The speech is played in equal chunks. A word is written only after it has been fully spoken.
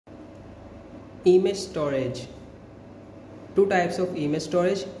Image storage. Two types of image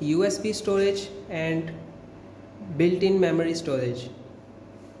storage: USB storage and built-in memory storage.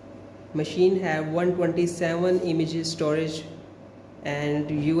 Machine have 127 images storage and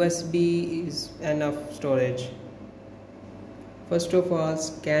USB is enough storage. First of all,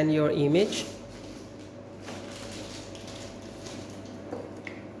 scan your image.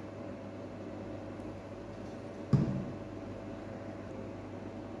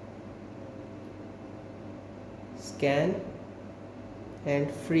 Scan and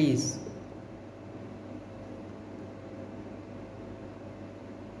freeze.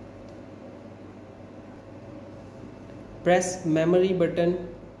 Press memory button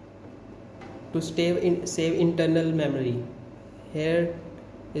to save internal memory. Here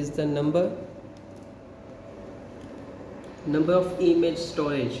is the number of image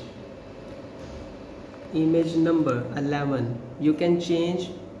storage. Image number 11. You can change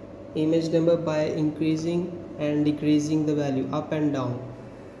image number by increasing and decreasing the value up and down.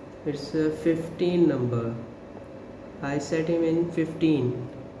 It's a 15 number. I set him in 15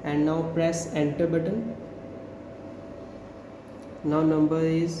 and now press enter button. Now number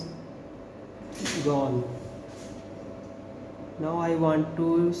is gone. Now I want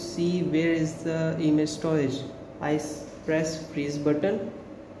to see where is the image storage. I press freeze button.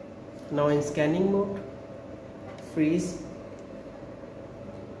 Now in scanning mode, freeze.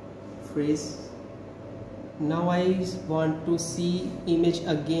 Now I want to see image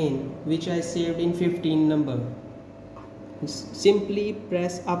again, which I saved in 15 number. Simply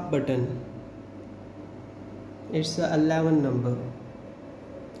press up button. It's a 11 number.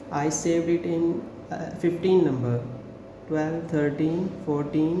 I saved it in 15 number. 12, 13,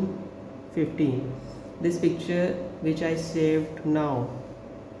 14, 15. This picture which I saved now,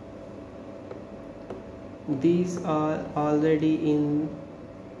 these are already in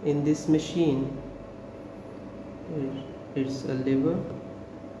this machine. It's a liver.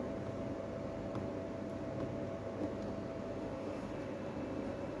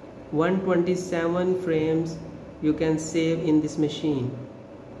 (127 frames you can save in this machine.